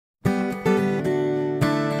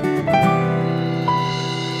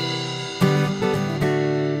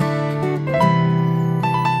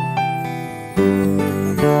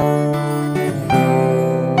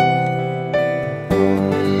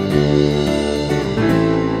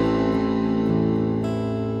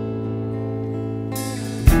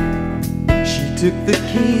took the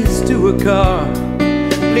keys to a car,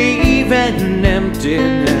 leaving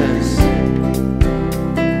emptiness.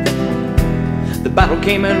 The bottle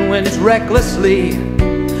came and went recklessly.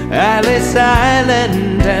 I lay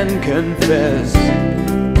silent and confessed.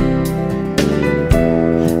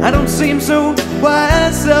 I don't seem so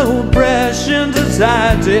wise, so prescient as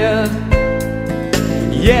I did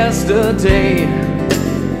yesterday,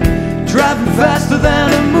 driving faster than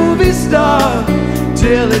a movie star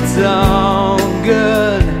till it's all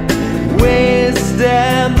good.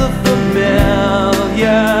 Wasting the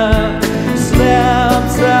familiar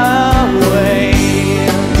slips away.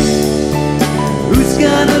 Who's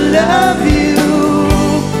gonna love you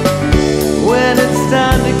when it's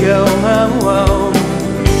time to go home?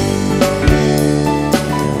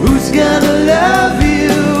 Who's gonna love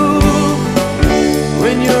you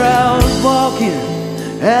when you're out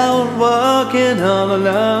walking all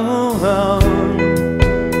alone?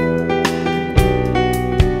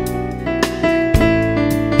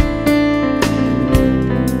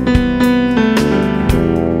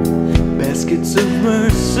 Baskets of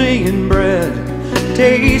mercy and bread,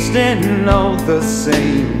 tasting all the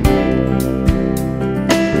same.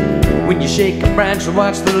 When you shake a branch and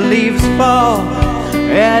watch the leaves fall,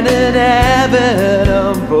 an inevitable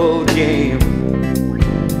game.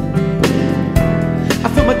 I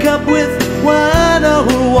fill my cup with wine, oh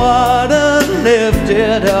water, lift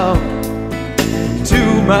it up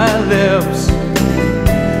to my lips,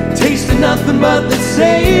 tasting nothing but the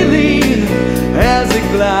saline as it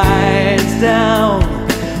glides down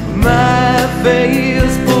my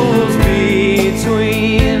face, pulls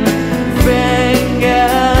between fingertips.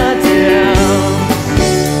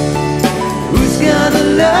 Who's gonna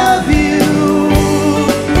love you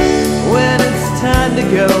when it's time to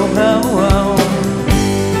go home?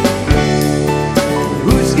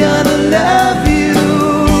 Who's gonna love you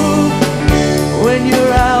when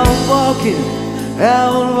you're out walking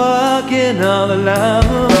all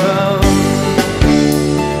alone?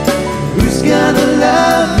 Who's gonna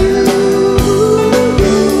love you?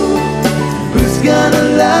 Who's gonna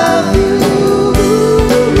love you?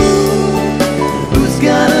 Who's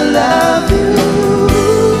gonna love you?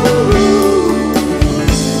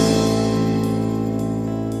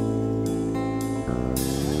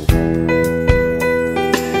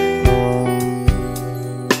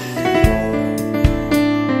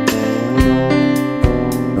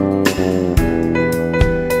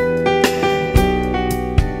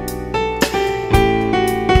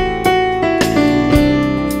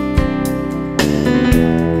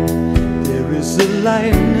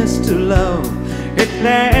 Lightness to love, it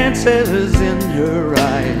dances in her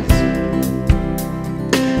eyes.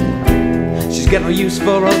 She's got no use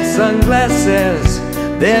for old sunglasses,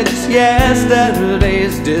 they're just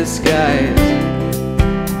yesterday's disguise.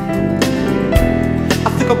 I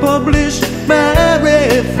think I'll publish my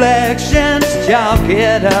reflections, chalk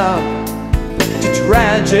it up to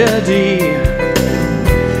tragedy.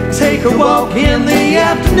 Take a walk in the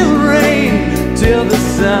afternoon rain till the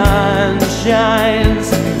sun shines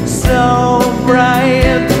so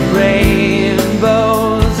bright, the rainbows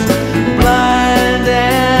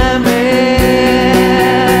blinding me.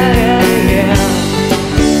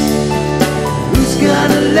 Who's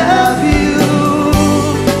gonna love you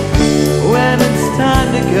when it's time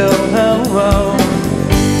to go home?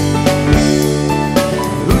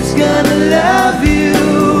 Who's gonna love you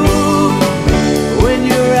when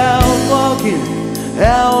you're out walking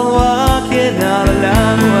all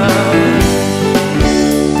alone?